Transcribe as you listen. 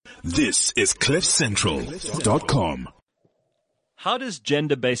This is CliffCentral.com. How does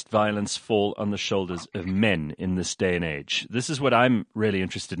gender-based violence fall on the shoulders of men in this day and age? This is what I'm really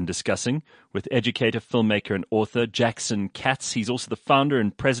interested in discussing with educator, filmmaker, and author Jackson Katz. He's also the founder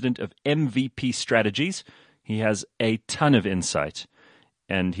and president of MVP Strategies. He has a ton of insight,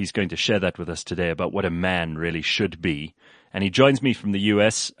 and he's going to share that with us today about what a man really should be. And he joins me from the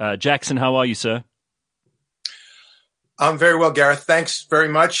U.S. Jackson, how are you, sir? I'm very well, Gareth. Thanks very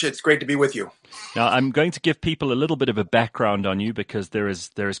much. It's great to be with you. Now, I'm going to give people a little bit of a background on you because there is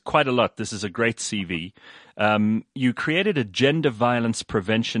quite a lot. This is a great CV. You created a gender violence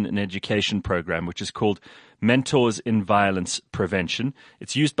prevention and education program, which is called Mentors in Violence Prevention.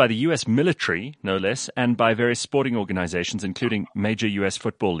 It's used by the U.S. military, no less, and by various sporting organizations, including major U.S.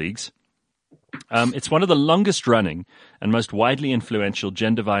 football leagues. It's one of the longest running and most widely influential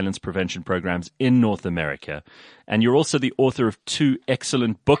gender violence prevention programs in North America. And you're also the author of two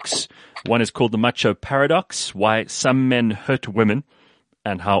excellent books. One is called The Macho Paradox, Why Some Men Hurt Women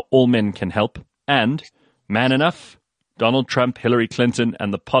and How All Men Can Help, and Man Enough, Donald Trump, Hillary Clinton,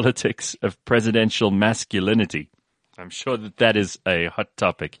 and the Politics of Presidential Masculinity. I'm sure that is a hot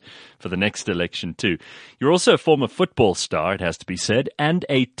topic for the next election, too. You're also a former football star, it has to be said, and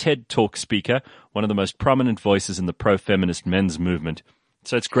a TED Talk speaker, one of the most prominent voices in the pro-feminist men's movement.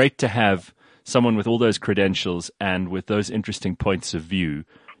 So it's great to have someone with all those credentials and with those interesting points of view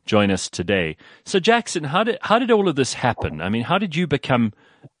join us today. So, Jackson, how did all of this happen? I mean, how did you become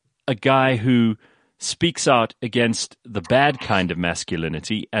a guy who speaks out against the bad kind of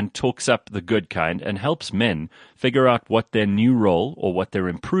masculinity and talks up the good kind and helps men figure out what their new role or what their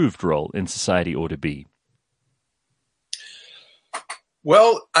improved role in society ought to be?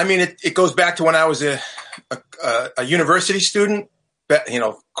 Well, I mean, it goes back to when I was a university student,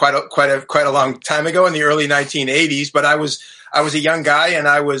 quite a long time ago in the early 1980s. But I was a young guy, and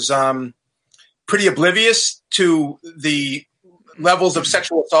I was pretty oblivious to the levels of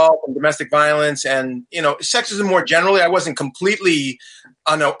sexual assault and domestic violence and, sexism more generally. I wasn't completely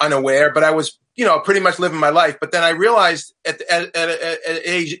unaware, but I was, pretty much living my life. But then I realized at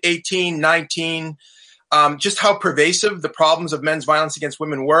age 18, 19, just how pervasive the problems of men's violence against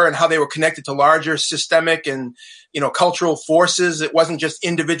women were and how they were connected to larger systemic and, cultural forces. It wasn't just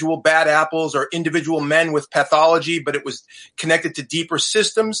individual bad apples or individual men with pathology, but it was connected to deeper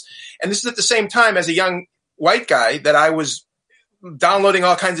systems. And this is at the same time as a young white guy that I was downloading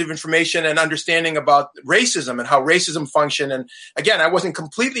all kinds of information and understanding about racism and how racism functioned. And again, I wasn't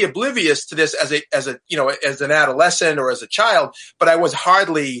completely oblivious to this as an adolescent or as a child, but I was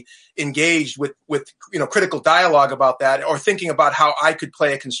hardly engaged with critical dialogue about that or thinking about how I could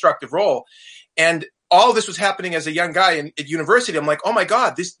play a constructive role. And all this was happening as a young guy at university. I'm like, oh my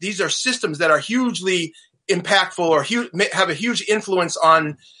God, these are systems that are hugely impactful or have a huge influence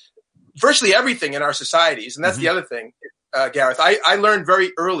on virtually everything in our societies. And that's the other thing. Gareth, I learned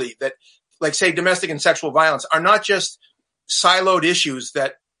very early that, like, say, domestic and sexual violence are not just siloed issues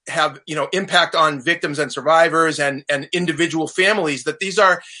that have, impact on victims and survivors and individual families, that these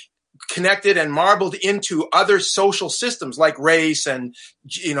are connected and marbled into other social systems like race and,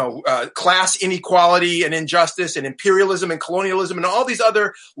 class inequality and injustice and imperialism and colonialism and all these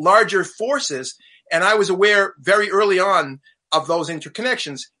other larger forces. And I was aware very early on of those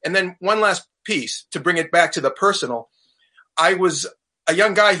interconnections. And then one last piece to bring it back to the personal. I was a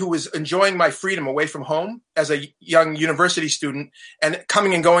young guy who was enjoying my freedom away from home as a young university student and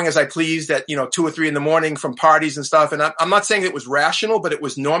coming and going as I pleased at, 2 or 3 in the morning from parties and stuff. And I'm not saying it was rational, but it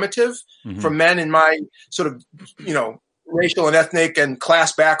was normative for men in my sort of, racial and ethnic and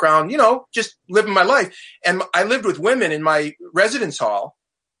class background, just living my life. And I lived with women in my residence hall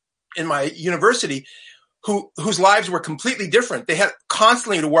in my university whose lives were completely different. They had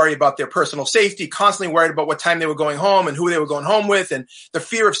constantly to worry about their personal safety, constantly worried about what time they were going home and who they were going home with. And the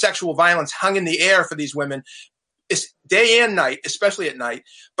fear of sexual violence hung in the air for these women day and night, especially at night.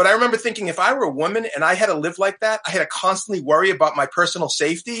 But I remember thinking, if I were a woman and I had to live like that, I had to constantly worry about my personal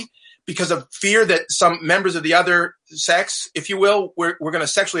safety because of fear that some members of the other sex, if you will, were going to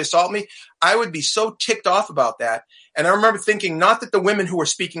sexually assault me. I would be so ticked off about that. And I remember thinking, not that the women who were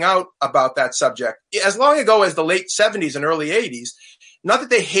speaking out about that subject, as long ago as the late 70s and early 80s, not that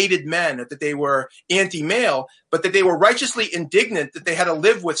they hated men or that they were anti-male, but that they were righteously indignant that they had to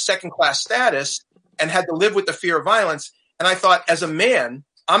live with second-class status and had to live with the fear of violence. And I thought, as a man,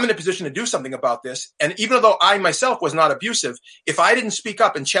 I'm in a position to do something about this. And even though I myself was not abusive, if I didn't speak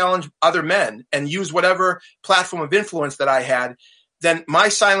up and challenge other men and use whatever platform of influence that I had, then my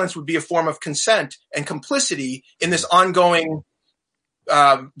silence would be a form of consent and complicity in this ongoing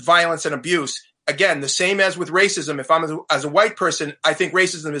violence and abuse again, the same as with racism. If I'm as a white person, I think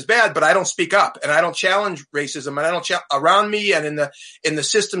racism is bad, but I don't speak up and I don't challenge racism, and I don't around me and in the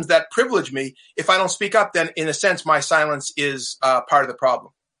systems that privilege me. If I don't speak up, then in a sense, my silence is part of the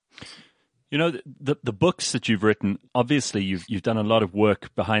problem. You know, the books that you've written, obviously you've done a lot of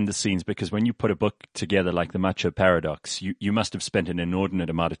work behind the scenes, because when you put a book together like The Macho Paradox, you must have spent an inordinate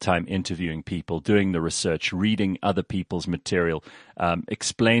amount of time interviewing people, doing the research, reading other people's material,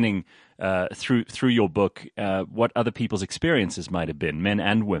 explaining through your book what other people's experiences might have been, men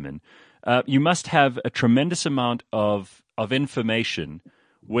and women. You must have a tremendous amount of information,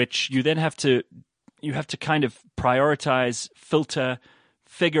 which you then have to kind of prioritize, filter,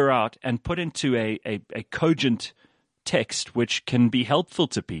 figure out, and put into a cogent text which can be helpful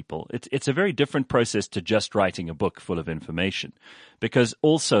to people. It's a very different process to just writing a book full of information, because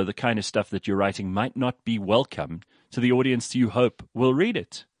also the kind of stuff that you're writing might not be welcome to the audience you hope will read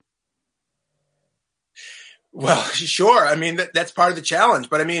it. Well, sure. I mean, that's part of the challenge.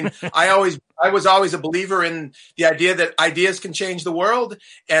 But I mean, I was always a believer in the idea that ideas can change the world,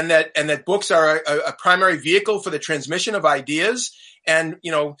 and that books are a primary vehicle for the transmission of ideas. And,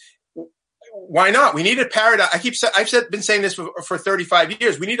 you know, why not? We need a paradigm. I've been saying this for 35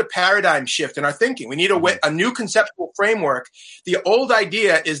 years. We need a paradigm shift in our thinking. We need a new conceptual framework. The old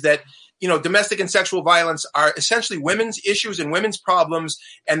idea is that, you know, domestic and sexual violence are essentially women's issues and women's problems,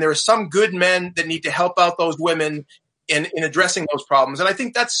 and there are some good men that need to help out those women in addressing those problems. And I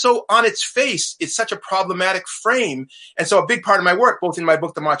think that's so on its face, it's such a problematic frame. And so a big part of my work, both in my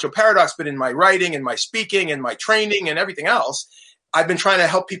book, The Macho Paradox, but in my writing and my speaking and my training and everything else, I've been trying to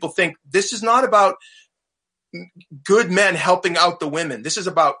help people think this is not about good men helping out the women. This is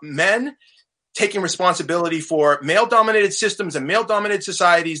about men taking responsibility for male-dominated systems and male-dominated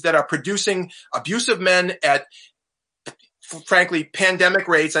societies that are producing abusive men at, frankly, pandemic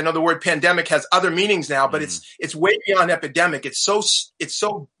rates. I know the word pandemic has other meanings now, but it's way beyond epidemic. It's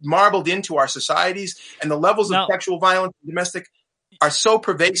so marbled into our societies, and the levels of sexual violence and domestic are so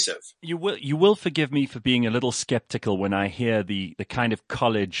pervasive. You will forgive me for being a little skeptical when I hear the kind of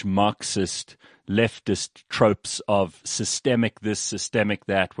college Marxist leftist tropes of systemic this, systemic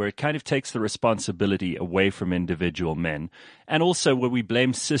that, where it kind of takes the responsibility away from individual men, and also where we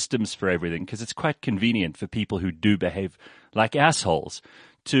blame systems for everything, because it's quite convenient for people who do behave like assholes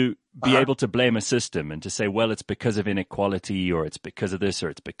to be able to blame a system and to say, well, it's because of inequality, or it's because of this, or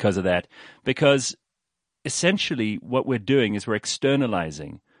it's because of that, because essentially what we're doing is we're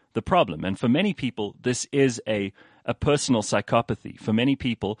externalizing the problem. And for many people, this is a personal psychopathy. For many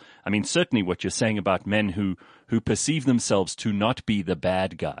people, I mean, certainly what you're saying about men who perceive themselves to not be the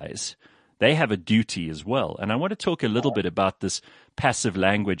bad guys, they have a duty as well. And I want to talk a little bit about this passive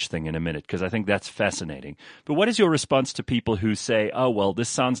language thing in a minute, because I think that's fascinating. But what is your response to people who say, oh, well, this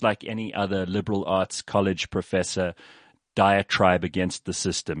sounds like any other liberal arts college professor diatribe against the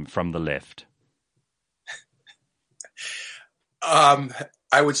system from the left?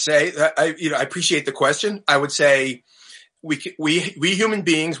 I would say I appreciate the question. I would say we human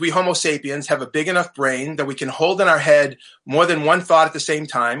beings, we Homo sapiens, have a big enough brain that we can hold in our head more than one thought at the same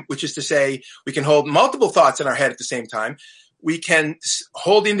time, which is to say we can hold multiple thoughts in our head at the same time. We can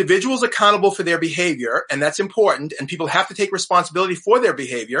hold individuals accountable for their behavior, and that's important. And people have to take responsibility for their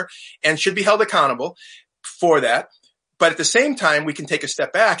behavior and should be held accountable for that. But at the same time, we can take a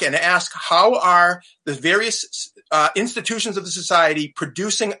step back and ask, how are the various institutions of the society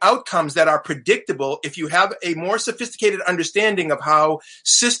producing outcomes that are predictable? If you have a more sophisticated understanding of how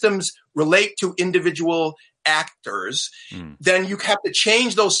systems relate to individual actors, then you have to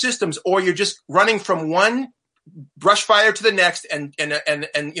change those systems, or you're just running from one brush fire to the next and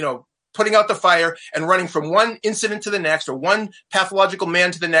you know, putting out the fire and running from one incident to the next, or one pathological man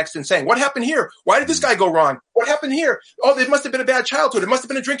to the next, and saying, what happened here? Why did this guy go wrong? What happened here? Oh, it must have been a bad childhood. It must have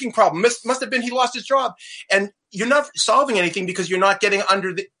been a drinking problem. Must have been he lost his job. And you're not solving anything because you're not getting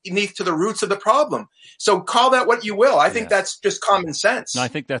underneath to the roots of the problem. So call that what you will. I think that's just common sense. No, I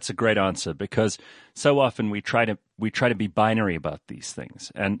think that's a great answer, because so often we try to be binary about these things,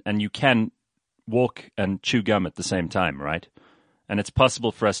 and you can walk and chew gum at the same time, right? And it's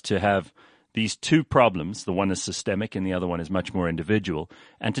possible for us to have these two problems. The one is systemic and the other one is much more individual,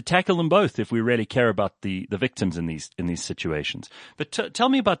 and to tackle them both if we really care about the victims in these situations. But tell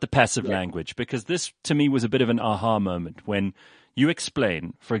me about the passive language, because this to me was a bit of an aha moment when you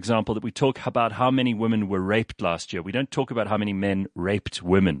explain, for example, that we talk about how many women were raped last year. We don't talk about how many men raped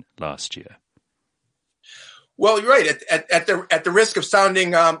women last year. Well, you're right. At the risk of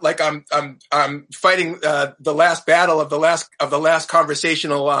sounding like I'm fighting the last battle of the last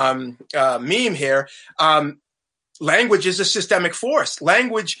conversational meme here. language is a systemic force.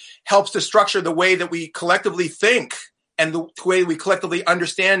 Language helps to structure the way that we collectively think and the way we collectively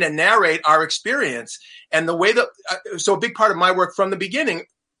understand and narrate our experience. And the way that, so a big part of my work from the beginning,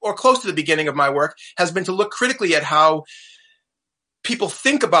 or close to the beginning of my work, has been to look critically at how people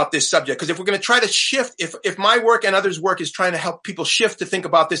think about this subject. Because if we're going to try to shift, if my work and others' work is trying to help people shift to think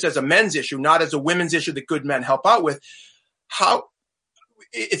about this as a men's issue, not as a women's issue that good men help out with, how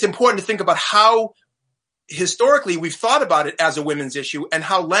it's important to think about how historically we've thought about it as a women's issue and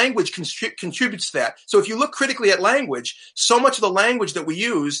how language contributes to that. So if you look critically at language, so much of the language that we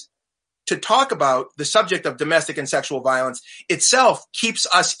use to talk about the subject of domestic and sexual violence itself keeps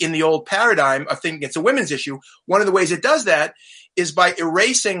us in the old paradigm of thinking it's a women's issue. One of the ways it does that is by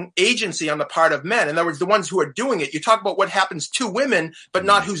erasing agency on the part of men. In other words, the ones who are doing it. You talk about what happens to women, but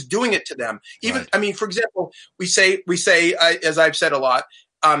not who's doing it to them. Even, right. I mean, for example, we say, as I've said a lot,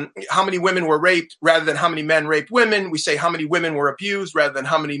 how many women were raped rather than how many men raped women. We say how many women were abused rather than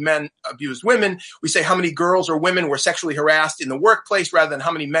how many men abused women. We say how many girls or women were sexually harassed in the workplace rather than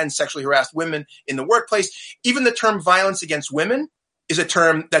how many men sexually harassed women in the workplace. Even the term violence against women is a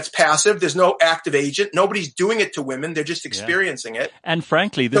term that's passive. There's no active agent. Nobody's doing it to women. They're just experiencing it. And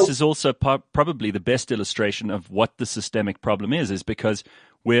frankly, this is also probably the best illustration of what the systemic problem is because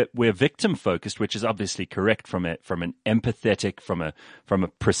we're victim focused, which is obviously correct from an empathetic, from a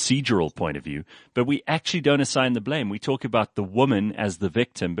procedural point of view, but we actually don't assign the blame. We talk about the woman as the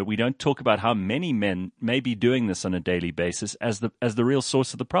victim, but we don't talk about how many men may be doing this on a daily basis as the real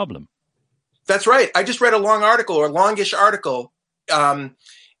source of the problem. That's right. I just read a longish article in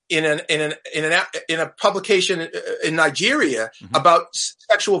a publication in Nigeria about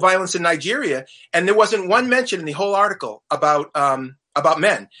sexual violence in Nigeria, and there wasn't one mention in the whole article about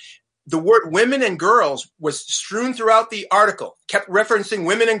men. The word women and girls was strewn throughout the article, kept referencing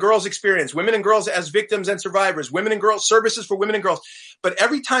women and girls experience, women and girls as victims and survivors, women and girls services for women and girls. But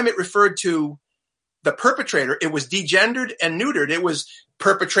every time it referred to the perpetrator, it was degendered and neutered. It was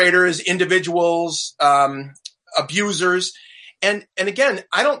perpetrators, individuals, abusers. And again,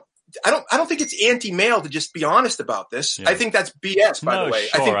 I don't think it's anti-male to just be honest about this. Yeah. I think that's BS, by the way.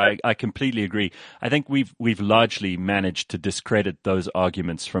 Sure, I completely agree. I think we've largely managed to discredit those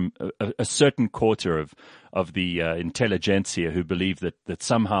arguments from a certain quarter of the intelligentsia who believe that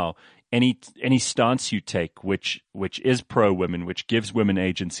somehow any stance you take which is pro-women, which gives women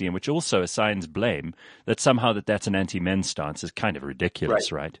agency, and which also assigns blame, that somehow that's an anti-men stance is kind of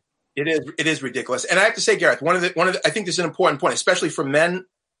ridiculous, right? It is ridiculous. And I have to say, Gareth, one of the I think this is an important point, especially for men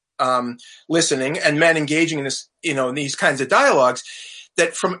listening and men engaging in this, in these kinds of dialogues,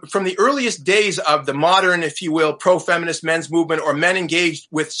 that from the earliest days of the modern, if you will, pro-feminist men's movement, or men engaged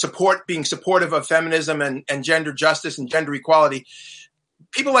with being supportive of feminism and gender justice and gender equality,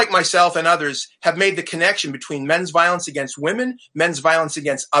 people like myself and others have made the connection between men's violence against women, men's violence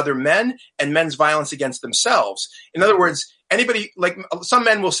against other men, and men's violence against themselves. In other words, anybody, like some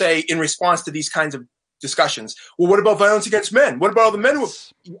men will say in response to these kinds of discussions, well, what about violence against men? What about all the men who,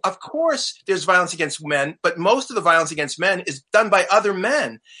 of course there's violence against men, but most of the violence against men is done by other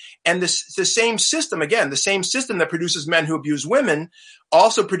men. And the same system that produces men who abuse women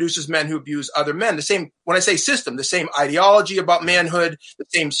also produces men who abuse other men. When I say system, the same ideology about manhood, the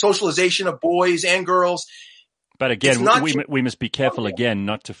same socialization of boys and girls. But again, we must be careful again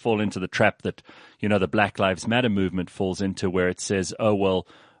not to fall into the trap that, the Black Lives Matter movement falls into, where it says, oh, well,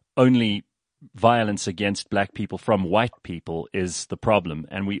 only violence against black people from white people is the problem.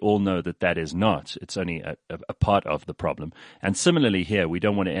 And we all know that is not. It's only a part of the problem. And similarly here, we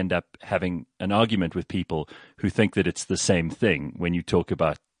don't want to end up having an argument with people who think that it's the same thing when you talk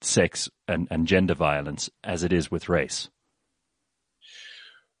about sex and gender violence as it is with race.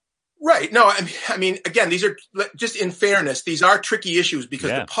 Right. No, I mean, again, these are just, in fairness, these are tricky issues because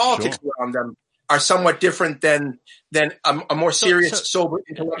the politics around them are somewhat different than a more serious, sober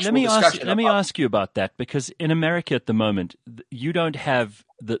intellectual discussion. Let me ask you about that, because in America at the moment, you don't have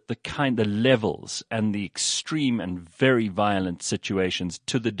the levels and the extreme and very violent situations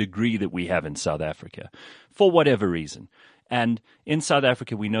to the degree that we have in South Africa, for whatever reason. And in South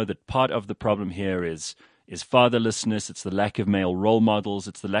Africa, we know that part of the problem here is fatherlessness. It's the lack of male role models.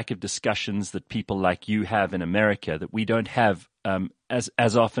 It's the lack of discussions that people like you have in America that we don't have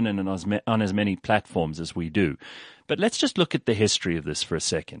as often and on as many platforms as we do. But let's just look at the history of this for a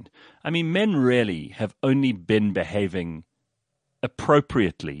second. I mean, men really have only been behaving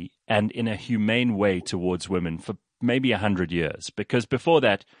appropriately and in a humane way towards women for maybe 100 years, because before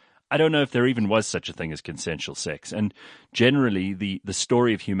that, I don't know if there even was such a thing as consensual sex. And generally, the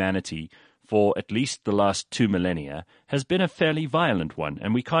story of humanity for at least the last 2 millennia has been a fairly violent one.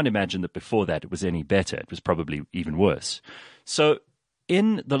 And we can't imagine that before that it was any better. It was probably even worse. So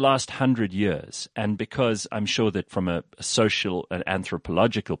in the last 100 years, and because I'm sure that from a social and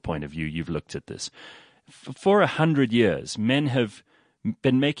anthropological point of view, you've looked at this, for 100 years, men have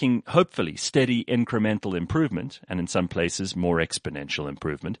been making, hopefully, steady incremental improvement, and in some places more exponential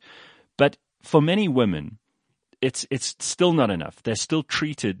improvement. But for many women, it's still not enough. They're still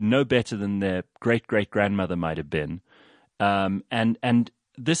treated no better than their great-great-grandmother might have been. And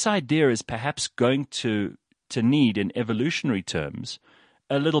this idea is perhaps going to need, in evolutionary terms,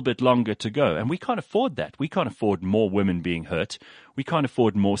 a little bit longer to go. And we can't afford that. We can't afford more women being hurt. We can't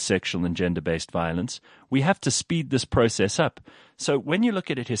afford more sexual and gender-based violence. We have to speed this process up. So when you look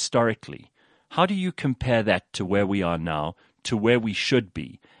at it historically, how do you compare that to where we are now, to where we should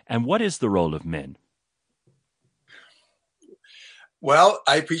be? And what is the role of men? Well,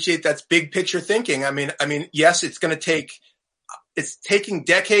 I appreciate that's big picture thinking. I mean, yes, it's taking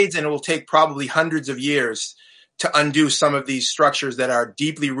decades, and it will take probably hundreds of years to undo some of these structures that are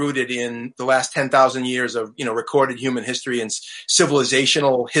deeply rooted in the last 10,000 years of, recorded human history and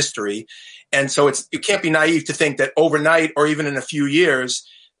civilizational history. And so it can't be naive to think that overnight or even in a few years,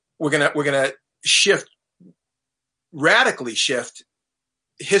 we're going to radically shift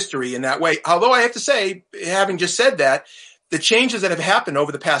history in that way. Although I have to say, having just said that, the changes that have happened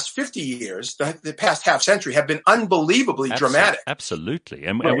over the past 50 years, the past half century, have been unbelievably dramatic. Absolutely.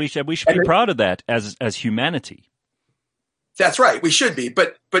 And we should be proud of that as humanity. That's right. We should be.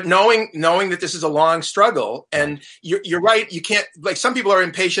 But knowing that this is a long struggle, and you're right, you can't, like, some people are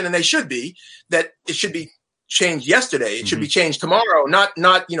impatient, and they should be, that it should be changed yesterday. It should be changed tomorrow, not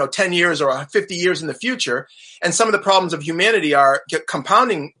 10 years or 50 years in the future. And some of the problems of humanity are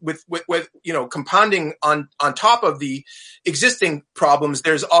compounding with compounding on top of the existing problems.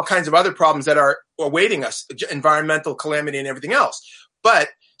 There's all kinds of other problems that are awaiting us, environmental calamity and everything else. But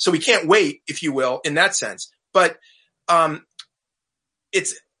so we can't wait, if you will, in that sense. But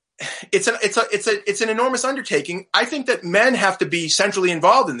it's an enormous undertaking. I think that men have to be centrally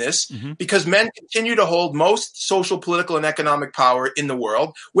involved in this because men continue to hold most social, political, and economic power in the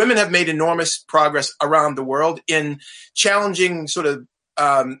world. Women have made enormous progress around the world in challenging sort of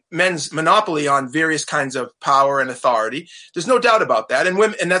men's monopoly on various kinds of power and authority. There's no doubt about that. And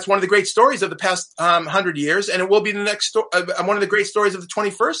women, and that's one of the great stories of the past 100 years. And it will be the next one of the great stories of the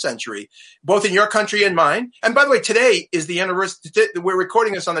 21st century, both in your country and mine. And by the way, today is the anniversary. We're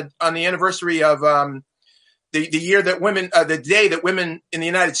recording this on the anniversary of the year that women, the day that women in the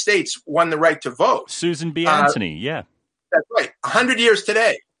United States won the right to vote. Susan B. Anthony, yeah, that's right. 100 years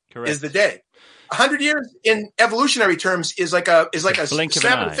today Correct. Is the day. 100 years in evolutionary terms is like a blink of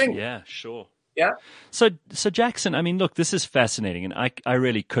snap an of eye. a finger. Yeah, sure. Yeah. So Jackson, I mean, look, this is fascinating, and I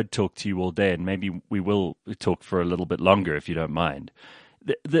really could talk to you all day, and maybe we will talk for a little bit longer if you don't mind.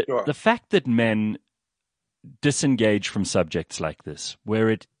 The fact that men disengage from subjects like this, where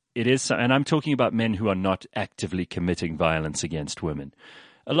it is, and I'm talking about men who are not actively committing violence against women.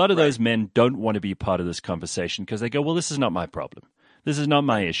 A lot of those men don't want to be part of this conversation because they go, well, this is not my problem. This is not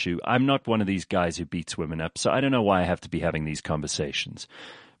my issue. I'm not one of these guys who beats women up, so I don't know why I have to be having these conversations.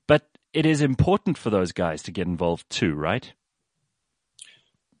 But it is important for those guys to get involved too, right?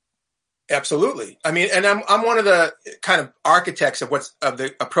 Absolutely. I mean, and I'm one of the kind of architects of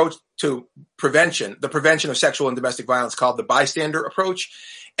the approach to prevention, the prevention of sexual and domestic violence, called the bystander approach.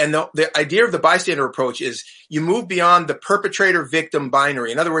 And the idea of the bystander approach is you move beyond the perpetrator-victim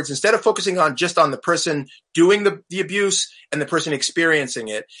binary. In other words, instead of focusing on just on the person doing the abuse and the person experiencing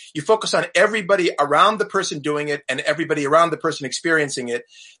it, you focus on everybody around the person doing it and everybody around the person experiencing it.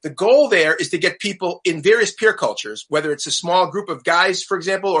 The goal there is to get people in various peer cultures, whether it's a small group of guys, for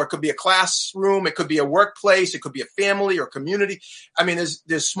example, or it could be a classroom, it could be a workplace, it could be a family or community. I mean,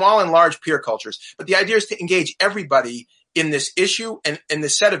 there's small and large peer cultures, but the idea is to engage everybody in this issue and in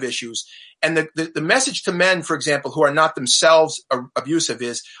this set of issues. And the message to men, for example, who are not themselves abusive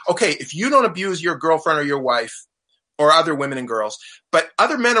is, okay, if you don't abuse your girlfriend or your wife or other women and girls, but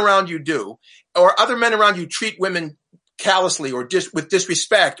other men around you do, or other men around you treat women callously or with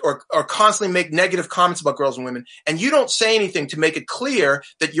disrespect or constantly make negative comments about girls and women, and you don't say anything to make it clear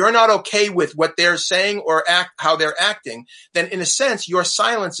that you're not okay with what they're saying or how they're acting, then in a sense, your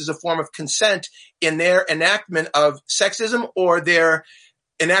silence is a form of consent in their enactment of sexism or their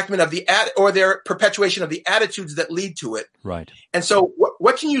enactment of or their perpetuation of the attitudes that lead to it. Right. And so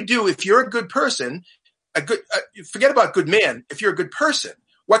what can you do if you're a good person, forget about good man, if you're a good person,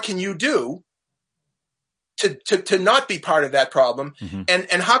 what can you do to not be part of that problem? Mm-hmm.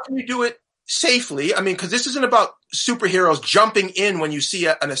 And how can you do it safely. I mean, because this isn't about superheroes jumping in when you see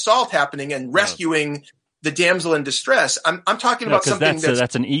an assault happening and rescuing the damsel in distress. I'm talking about something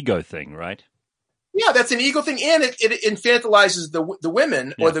that's an ego thing, right? Yeah, that's an ego thing, and it infantilizes the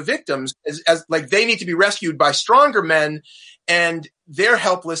women or the victims as like they need to be rescued by stronger men, and they're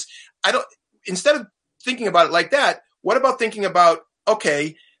helpless. Instead of thinking about it like that, what about thinking about,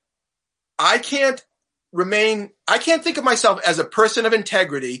 okay, I can't think of myself as a person of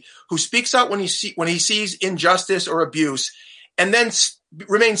integrity who speaks out when he sees injustice or abuse, and then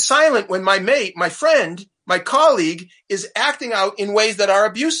remains silent when my mate, my friend, my colleague is acting out in ways that are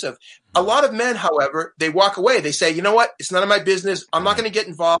abusive. A lot of men, however, they walk away. They say, you know what? It's none of my business. I'm not going to get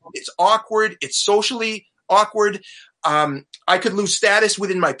involved. It's awkward. It's socially awkward. I could lose status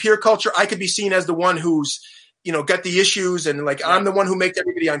within my peer culture. I could be seen as the one who's, got the issues, and like I'm the one who makes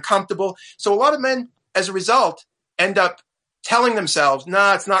everybody uncomfortable. So a lot of men, as a result, end up telling themselves,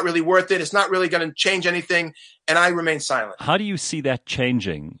 nah, it's not really worth it. It's not really going to change anything. And I remain silent. How do you see that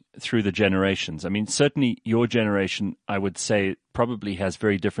changing through the generations? I mean, certainly your generation, I would say, probably has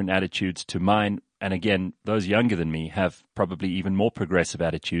very different attitudes to mine. And again, those younger than me have probably even more progressive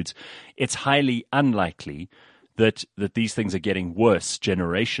attitudes. It's highly unlikely that these things are getting worse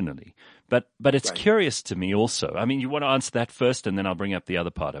generationally. But it's curious to me also. I mean, you want to answer that first, and then I'll bring up the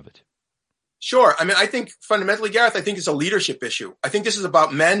other part of it. Sure. I mean, I think fundamentally, Gareth, I think it's a leadership issue. I think this is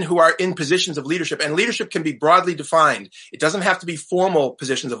about men who are in positions of leadership, and leadership can be broadly defined. It doesn't have to be formal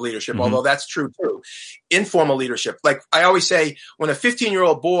positions of leadership, although that's true too. Informal leadership. Like I always say, when a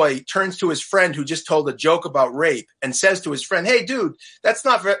 15-year-old boy turns to his friend who just told a joke about rape and says to his friend, hey, dude, that's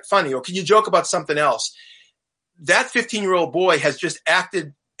not funny, or can you joke about something else? That 15-year-old boy has just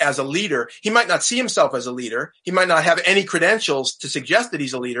acted as a leader. He might not see himself as a leader. He might not have any credentials to suggest that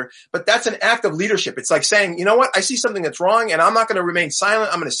he's a leader, but that's an act of leadership. It's like saying, you know what? I see something that's wrong, and I'm not going to remain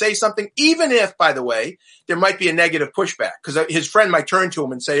silent. I'm going to say something, even if, by the way, there might be a negative pushback, because his friend might turn to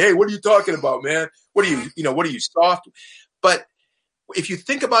him and say, hey, what are you talking about, man? What are you soft? But if you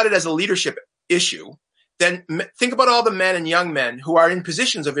think about it as a leadership issue, then think about all the men and young men who are in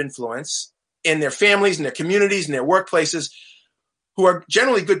positions of influence in their families, in their communities, in their workplaces, who are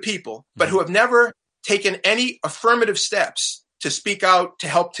generally good people, but who have never taken any affirmative steps to speak out, to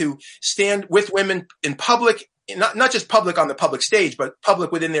help to stand with women in public, not just public on the public stage, but public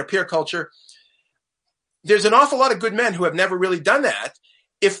within their peer culture. There's an awful lot of good men who have never really done that.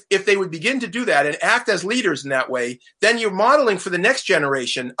 If they would begin to do that and act as leaders in that way, then you're modeling for the next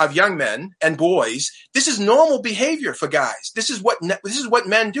generation of young men and boys. This is normal behavior for guys. This is what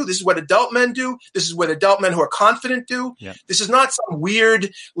men do. This is what adult men do. This is what adult men who are confident do. Yeah. This is not some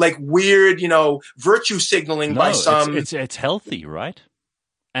weird, virtue signaling by some. It's healthy, right?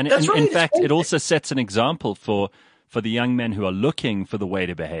 And in fact, it also sets an example for the young men who are looking for the way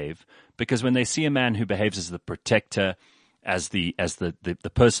to behave, because when they see a man who behaves as the protector, as the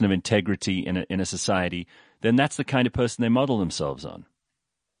person of integrity in a society, then that's the kind of person they model themselves on.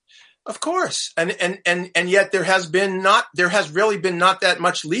 Of course. And yet there has really been not that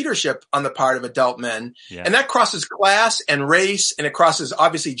much leadership on the part of adult men. Yeah. And that crosses class and race, and it crosses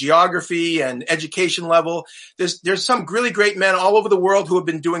obviously geography and education level. There's some really great men all over the world who have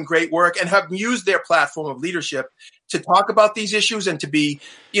been doing great work and have used their platform of leadership to talk about these issues and to be,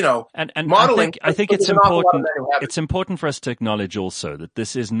 and modeling. I think it's important. It's important for us to acknowledge also that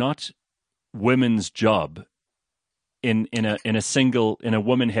this is not women's job in a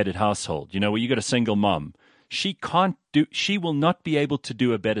woman-headed household. Where you got a single mom, she will not be able to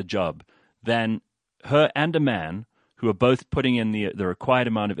do a better job than her and a man who are both putting in the required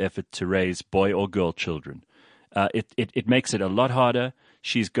amount of effort to raise boy or girl children. It makes it a lot harder.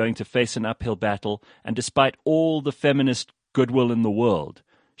 She's going to face an uphill battle, and despite all the feminist goodwill in the world,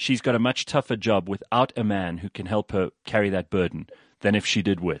 she's got a much tougher job without a man who can help her carry that burden than if she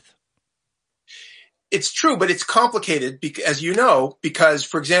did with. It's true, but it's complicated, as you know, because,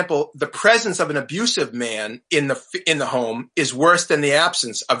 for example, the presence of an abusive man in the home is worse than the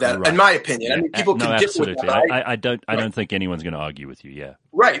absence of that, in my opinion. I mean, people can differ with that. I don't think anyone's going to argue with you. Yeah.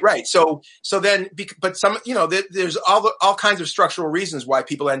 Right. So then, but some, there's all kinds of structural reasons why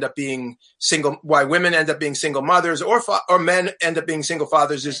people end up being single, why women end up being single mothers, or men end up being single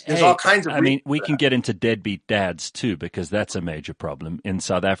fathers. There's all kinds of. I mean, we can get into deadbeat dads too, because that's a major problem in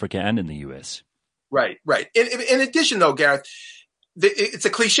South Africa and in the US. Right. In addition, though, Gareth, it's a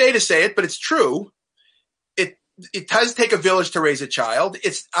cliche to say it, but it's true. It does take a village to raise a child.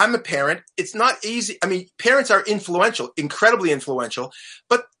 I'm a parent. It's not easy. I mean, parents are influential, incredibly influential,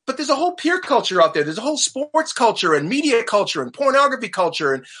 but but there's a whole peer culture out there. There's a whole sports culture and media culture and pornography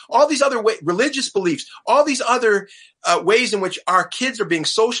culture and all these other religious beliefs, all these other ways in which our kids are being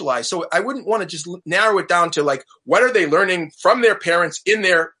socialized. So I wouldn't want to just narrow it down to like, what are they learning from their parents in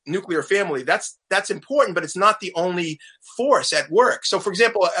their nuclear family? That's important, but it's not the only force at work. So, for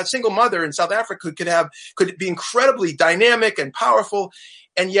example, a single mother in South Africa could be incredibly dynamic and powerful,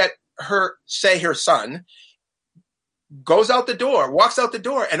 and yet her son walks out the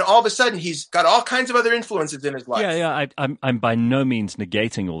door, and all of a sudden he's got all kinds of other influences in his life. Yeah. I'm by no means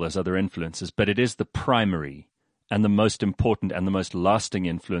negating all those other influences, but it is the primary and the most important and the most lasting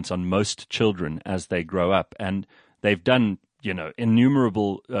influence on most children as they grow up. And they've done,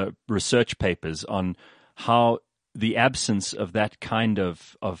 innumerable research papers on how the absence of that kind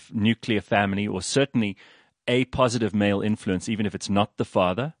of nuclear family, or certainly a positive male influence, even if it's not the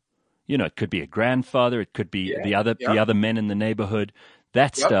father. It could be a grandfather, it could be the other men in the neighborhood.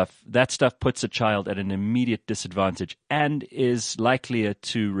 That stuff puts a child at an immediate disadvantage and is likelier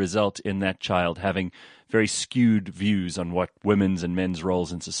to result in that child having very skewed views on what women's and men's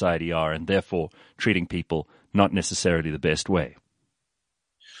roles in society are, and therefore treating people not necessarily the best way.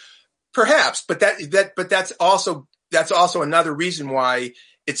 Perhaps, but that's also another reason why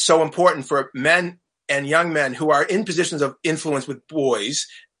it's so important for men and young men who are in positions of influence with boys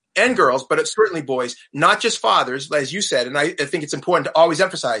and girls, but it's certainly boys, not just fathers, as you said. And I think it's important to always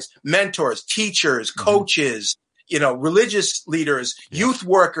emphasize mentors, teachers, coaches, religious leaders, youth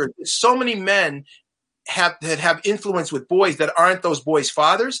workers. So many men that have influence with boys that aren't those boys'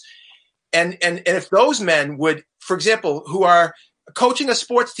 fathers. And if those men would, for example, who are coaching a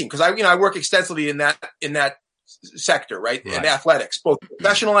sports team, because I work extensively in that sector, right? In athletics, both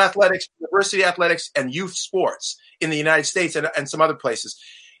professional athletics, university athletics, and youth sports in the United States and some other places.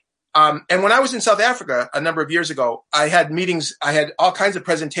 And when I was in South Africa a number of years ago, I had meetings. I had all kinds of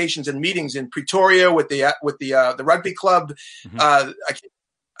presentations and meetings in Pretoria with the rugby club.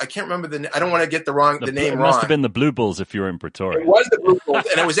 I can't remember I don't want to get the name wrong. It must have been the Blue Bulls if you were in Pretoria. It was the Blue Bulls,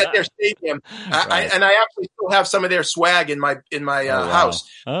 and it was at their stadium. I actually still have some of their swag in my house.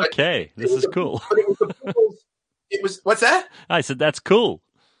 Okay, this is cool. But it was the Blue Bulls. It was, what's that? I said that's cool.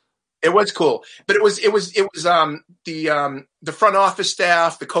 It was cool, but it was the front office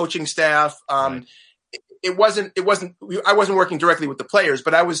staff, the coaching staff. It wasn't. I wasn't working directly with the players,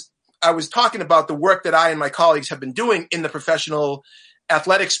 but I was talking about the work that I and my colleagues have been doing in the professional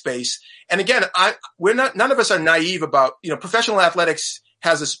athletic space. And again, none of us are naive about, professional athletics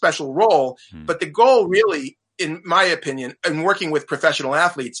has a special role, but the goal really, in my opinion, in working with professional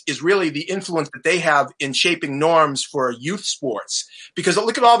athletes is really the influence that they have in shaping norms for youth sports. Because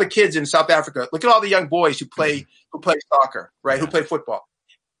look at all the kids in South Africa. Look at all the young boys who play soccer, right? Who play football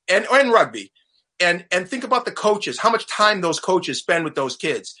and rugby. And think about the coaches, how much time those coaches spend with those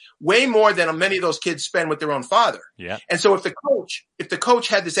kids, way more than many of those kids spend with their own father. Yeah. And so if the coach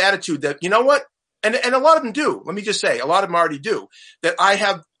had this attitude that, you know what? And a lot of them do. Let me just say, a lot of them already do. That I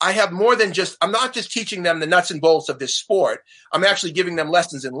have more than I'm not just teaching them the nuts and bolts of this sport. I'm actually giving them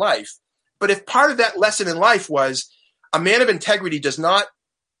lessons in life. But if part of that lesson in life was a man of integrity does not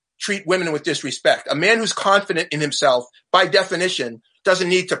treat women with disrespect, a man who's confident in himself, by definition, doesn't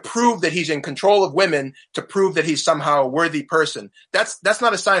need to prove that he's in control of women to prove that he's somehow a worthy person. That's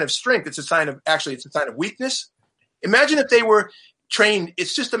not a sign of strength. It's a sign of weakness. Imagine if they were trained,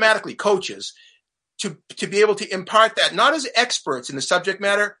 it's systematically coaches, to be able to impart that, not as experts in the subject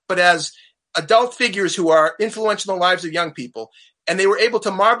matter, but as adult figures who are influential in the lives of young people. And they were able to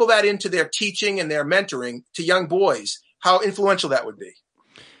marble that into their teaching and their mentoring to young boys, how influential that would be.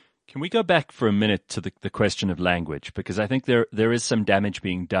 Can we go back for a minute to the question of language? Because I think there is some damage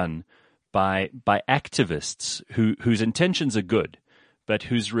being done by activists whose intentions are good, but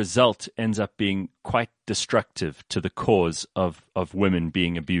whose result ends up being quite destructive to the cause of women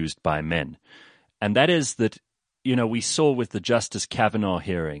being abused by men. And that is that, we saw with the Justice Kavanaugh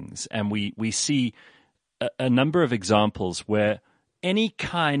hearings, and we see a number of examples where any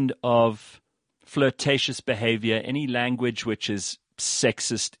kind of flirtatious behavior, any language which is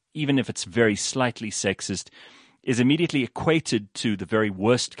sexist, even if it's very slightly sexist, is immediately equated to the very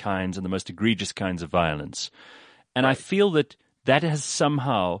worst kinds and the most egregious kinds of violence. And I feel that has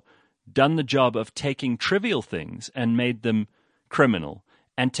somehow done the job of taking trivial things and made them criminal,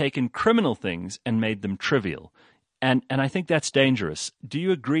 and taken criminal things and made them trivial. And I think that's dangerous. Do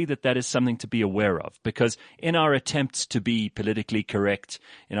you agree that is something to be aware of? Because in our attempts to be politically correct,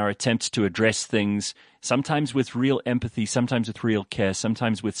 in our attempts to address things, sometimes with real empathy, sometimes with real care,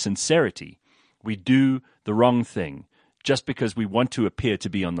 sometimes with sincerity, we do the wrong thing just because we want to appear to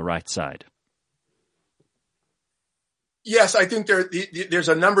be on the right side. Yes, I think there's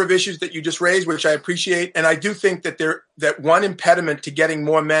a number of issues that you just raised, which I appreciate. And I do think that one impediment to getting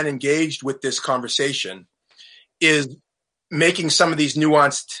more men engaged with this conversation is making some of these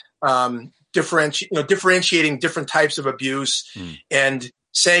nuanced, differentiating different types of abuse and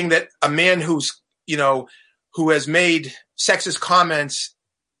saying that a man who has made sexist comments,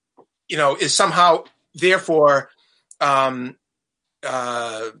 is somehow therefore,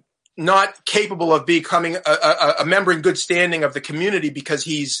 not capable of becoming a member in good standing of the community because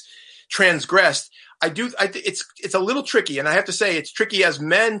he's transgressed. I think it's a little tricky, and I have to say it's tricky as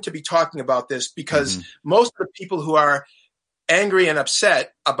men to be talking about this because most of the people who are angry and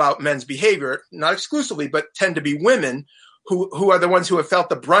upset about men's behavior, not exclusively, but tend to be women who are the ones who have felt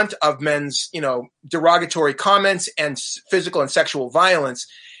the brunt of men's, derogatory comments and physical and sexual violence.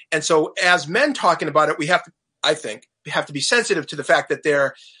 And so as men talking about it, we have to be sensitive to the fact that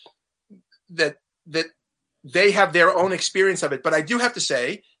that they have their own experience of it. But I do have to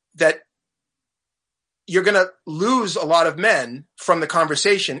say that you're going to lose a lot of men from the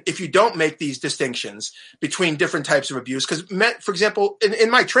conversation if you don't make these distinctions between different types of abuse. Because men, for example, in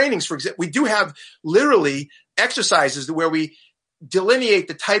my trainings, for example, we do have literally exercises where we delineate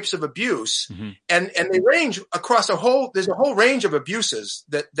the types of abuse and they range across there's a whole range of abuses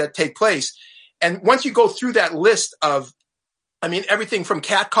that take place. And once you go through that list of, everything from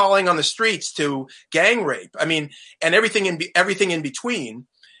catcalling on the streets to gang rape, and everything in between,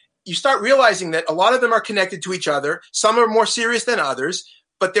 you start realizing that a lot of them are connected to each other. Some are more serious than others,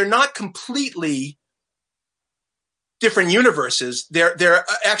 but they're not completely different universes. They're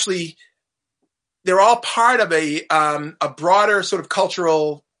all part of a broader sort of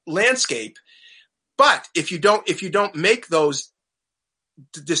cultural landscape. But if you don't make those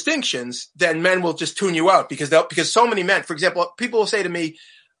distinctions, then men will just tune you out because so many men, for example, people will say to me,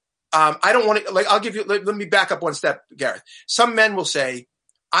 I don't want to, let me back up one step, Gareth. Some men will say,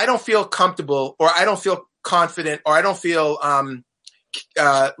 I don't feel comfortable or I don't feel confident or I don't feel,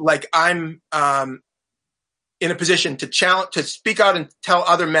 like I'm, in a position to speak out and tell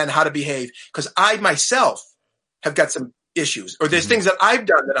other men how to behave because I myself have got some issues, or there's things that I've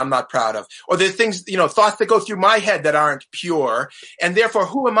done that I'm not proud of, or there's things, thoughts that go through my head that aren't pure. And therefore,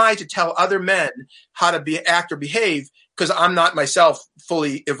 who am I to tell other men how to act or behave? Because I'm not myself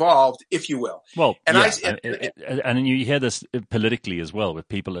fully evolved, if you will. Well, and you hear this politically as well with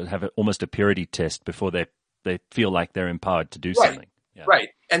people that have almost a purity test before they feel like they're empowered to do something. Yeah. Right.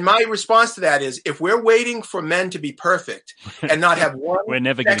 And my response to that is, if we're waiting for men to be perfect and not have one, we're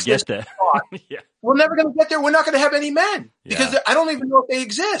never going to get there. We're never going to get there. We're not going to have any men because I don't even know if they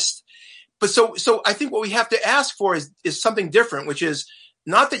exist. But so I think what we have to ask for is something different, which is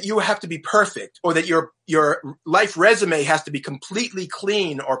not that you have to be perfect or that your life resume has to be completely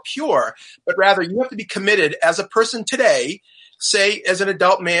clean or pure, but rather you have to be committed as a person today, say as an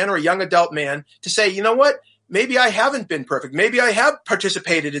adult man or a young adult man, to say, you know what? Maybe I haven't been perfect. Maybe I have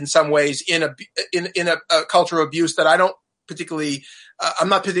participated in some ways in a cultural abuse that I'm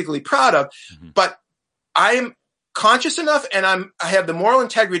not particularly proud of, but I am conscious enough and I have the moral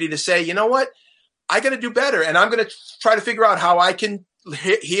integrity to say, you know what? I got to do better. And I'm going to try to figure out how I can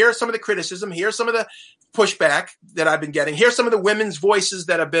hear some of the criticism, hear some of the pushback that I've been getting, hear some of the women's voices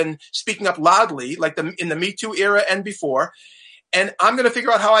that have been speaking up loudly, like in the Me Too era and before. And I'm going to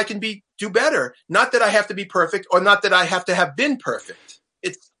figure out how I can do better. Not that I have to be perfect or not that I have to have been perfect.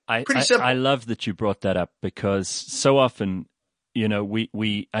 It's pretty simple. I love that you brought that up because so often,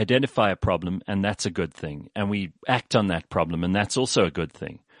 we identify a problem and that's a good thing. And we act on that problem and that's also a good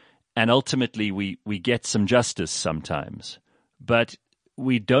thing. And ultimately we get some justice sometimes. But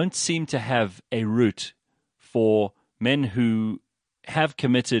we don't seem to have a route for men who have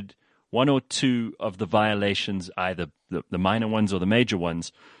committed one or two of the violations, either the minor ones or the major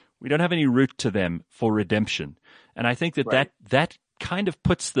ones. We don't have any route to them for redemption. And I think that kind of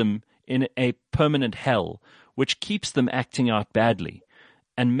puts them in a permanent hell, which keeps them acting out badly.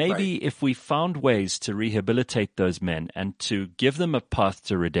 And maybe if we found ways to rehabilitate those men and to give them a path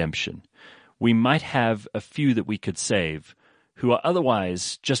to redemption, we might have a few that we could save who are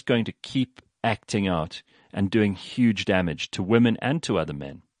otherwise just going to keep acting out and doing huge damage to women and to other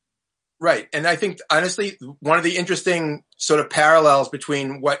men. Right. And I think, honestly, one of the interesting sort of parallels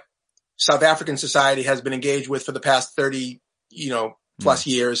between what South African society has been engaged with for the past 30, plus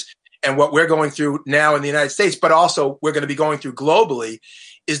years and what we're going through now in the United States, but also we're going to be going through globally,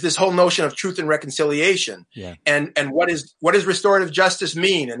 is this whole notion of truth and reconciliation. Yeah. And what does restorative justice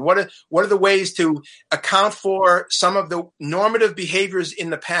mean? And what are the ways to account for some of the normative behaviors in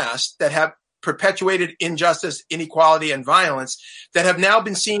the past that have perpetuated injustice, inequality, and violence that have now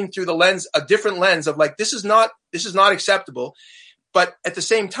been seen through a different lens of like, this is not acceptable. But at the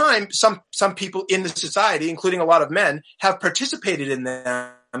same time, some people in the society, including a lot of men, have participated in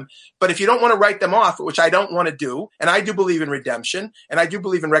them. But if you don't want to write them off, which I don't want to do, and I do believe in redemption, and I do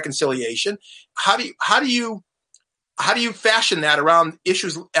believe in reconciliation, how do you fashion that around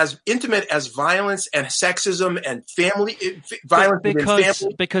issues as intimate as violence and sexism and family violence within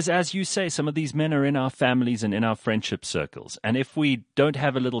family? Because as you say, some of these men are in our families and in our friendship circles. And if we don't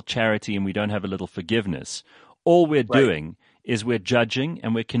have a little charity and we don't have a little forgiveness, all we're doing is we're judging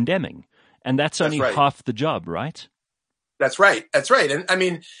and we're condemning. And that's only half the job, right? That's right. And I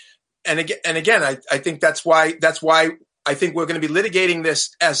mean, and again, I think that's why I think we're going to be litigating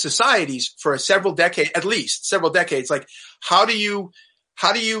this as societies for at least several decades. Like, how do you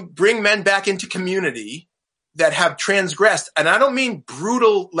bring men back into community that have transgressed? And I don't mean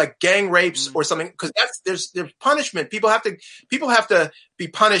brutal, like gang rapes or something, because there's punishment. People have to be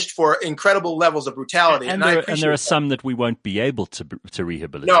punished for incredible levels of brutality. And there are some that we won't be able to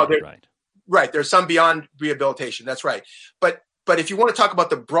rehabilitate. No, right. There's some beyond rehabilitation. That's right. But if you want to talk about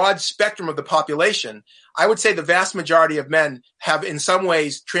the broad spectrum of the population, I would say the vast majority of men have in some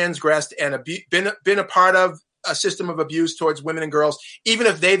ways transgressed and been a part of a system of abuse towards women and girls. Even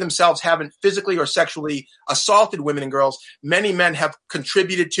if they themselves haven't physically or sexually assaulted women and girls, many men have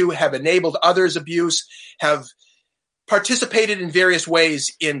contributed to, have enabled others' abuse, have participated in various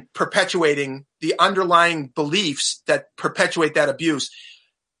ways in perpetuating the underlying beliefs that perpetuate that abuse.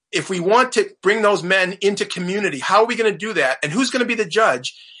 If we want to bring those men into community, how are we going to do that? And who's going to be the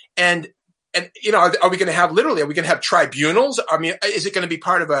judge? And are we going to have tribunals? I mean, is it going to be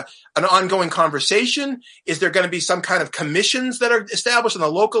part of an ongoing conversation? Is there going to be some kind of commissions that are established on the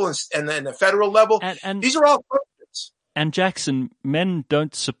local and the federal level? And these are all questions. And Jackson, men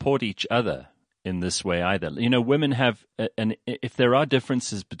don't support each other in this way either. Women have, and if there are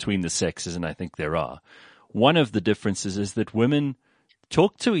differences between the sexes, and I think there are, one of the differences is that women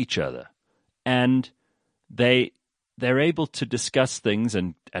talk to each other, and they're able to discuss things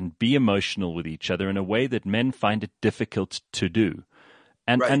and be emotional with each other in a way that men find it difficult to do.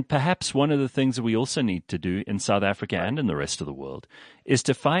 And perhaps one of the things that we also need to do in South Africa and in the rest of the world is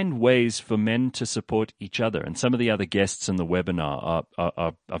to find ways for men to support each other. And some of the other guests in the webinar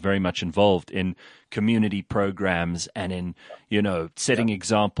are very much involved in community programs and in, setting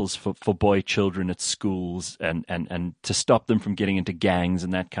examples for boy children at schools and to stop them from getting into gangs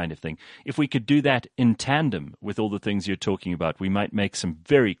and that kind of thing. If we could do that in tandem with all the things you're talking about, we might make some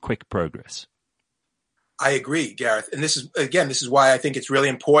very quick progress. I agree, Gareth. And this is why I think it's really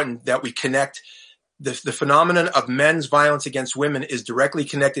important that we connect the phenomenon of men's violence against women is directly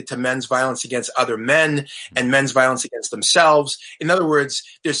connected to men's violence against other men and men's violence against themselves. In other words,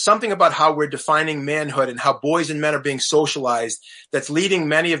 there's something about how we're defining manhood and how boys and men are being socialized that's leading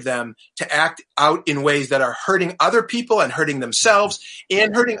many of them to act out in ways that are hurting other people and hurting themselves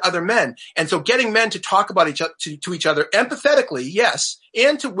and hurting other men. And so getting men to talk about to each other empathetically, yes,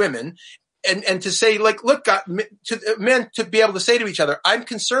 and to women, and to say, like, look, God, to men to be able to say to each other, I'm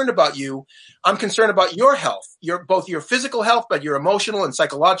concerned about you. I'm concerned about your health, both your physical health, but your emotional and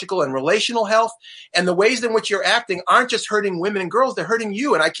psychological and relational health. And the ways in which you're acting aren't just hurting women and girls. They're hurting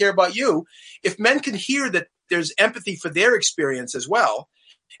you. And I care about you. If men can hear that there's empathy for their experience as well.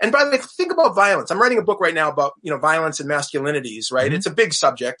 And by the way, think about violence. I'm writing a book right now about, violence and masculinities, right? Mm-hmm. It's a big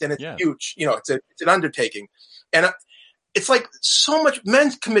subject and it's huge. It's an undertaking. And it's like so much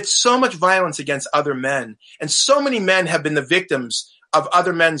men commit so much violence against other men, and so many men have been the victims of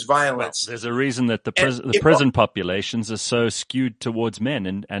other men's violence. Well, there's a reason that the prison populations are so skewed towards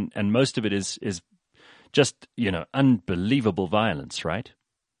men, and most of it is just unbelievable violence, right?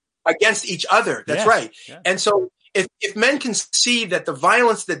 Against each other. That's right. Yeah. And so if men can see that the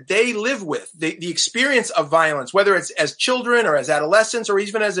violence that they live with, the experience of violence, whether it's as children or as adolescents or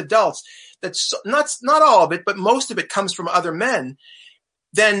even as adults, that's not all of it, but most of it comes from other men,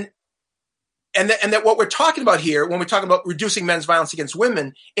 then, and that what we're talking about here, when we're talking about reducing men's violence against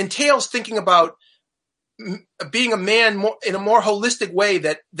women, entails thinking about being a man in a more holistic way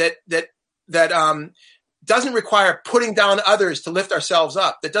that doesn't require putting down others to lift ourselves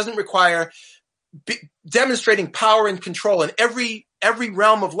up, that doesn't require demonstrating power and control in every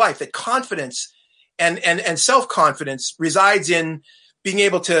realm of life, that confidence and self-confidence resides in being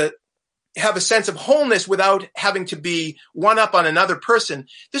able to have a sense of wholeness without having to be one up on another person.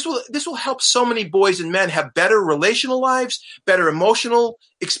 This will help so many boys and men have better relational lives, better emotional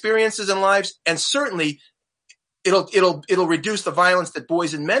experiences in lives, and certainly it'll reduce the violence that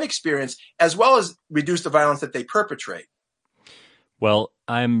boys and men experience, as well as reduce the violence that they perpetrate. Well,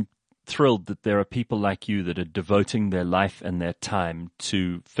 I'm thrilled that there are people like you that are devoting their life and their time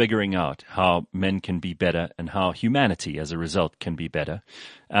to figuring out how men can be better and how humanity as a result can be better.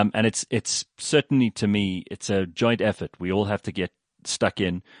 And it's certainly, to me, it's a joint effort. We all have to get stuck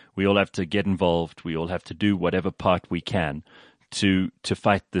in. We all have to get involved. We all have to do whatever part we can to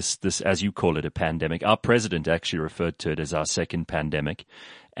fight this, as you call it, a pandemic. Our president actually referred to it as our second pandemic.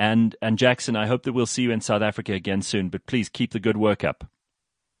 And Jackson, I hope that we'll see you in South Africa again soon, but please keep the good work up.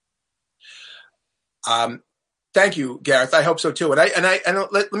 Thank you, Gareth. I hope so too. And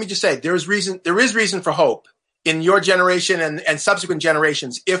let me just say, there is reason for hope in your generation and subsequent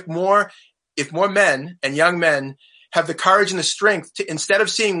generations. If more men and young men have the courage and the strength to, instead of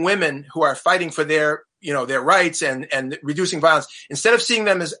seeing women who are fighting for their rights and reducing violence, instead of seeing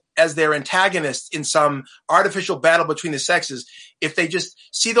them as their antagonists in some artificial battle between the sexes, if they just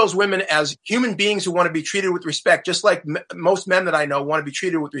see those women as human beings who want to be treated with respect, just like most men that I know want to be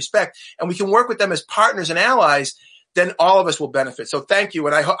treated with respect, and we can work with them as partners and allies, then all of us will benefit. So thank you.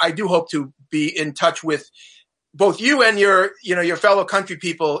 And I do hope to be in touch with both you and your fellow country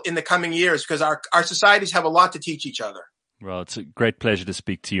people in the coming years, because our societies have a lot to teach each other. Well, it's a great pleasure to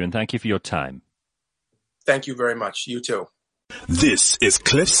speak to you, and thank you for your time. Thank you very much. You too. This is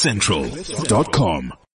CliffCentral.com.